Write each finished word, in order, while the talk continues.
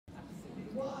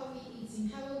eating?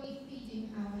 How are we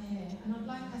feeding our hair? And I'd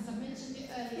like, as I mentioned it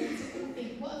earlier, to all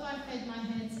think, what have I fed my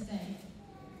hair today?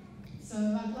 So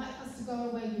I'd like us to go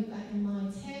away with that in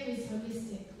mind. Hair is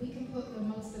holistic. We can put the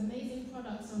most amazing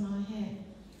products on our hair.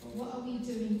 But what are we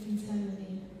doing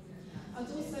internally? I'd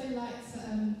also like to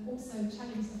also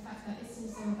challenge the fact that it's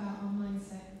also about our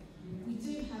mindset. We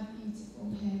do have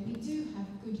beautiful hair. We do have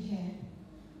good hair.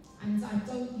 And I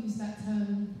don't use that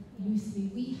term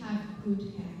loosely. We have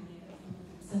good hair.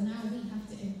 So now we have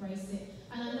to embrace it.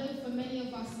 And I know for many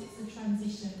of us it's a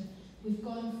transition. We've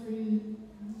gone through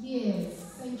years,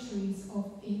 centuries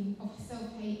of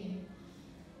self-hating.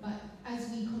 But as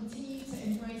we continue to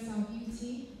embrace our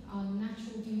beauty, our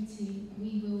natural beauty,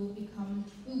 we'll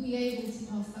be able to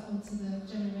pass that on to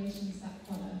the generations that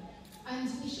follow. And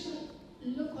we shouldn't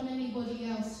look on anybody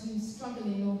else who's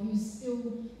struggling or who's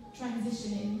still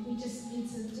transitioning. We just need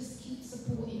to just keep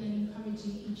supporting and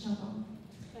encouraging each other.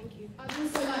 Thank you. I'd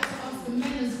also like to ask the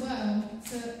men as well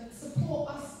to support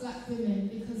us black women,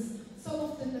 because so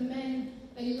often the men,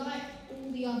 they like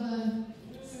all the other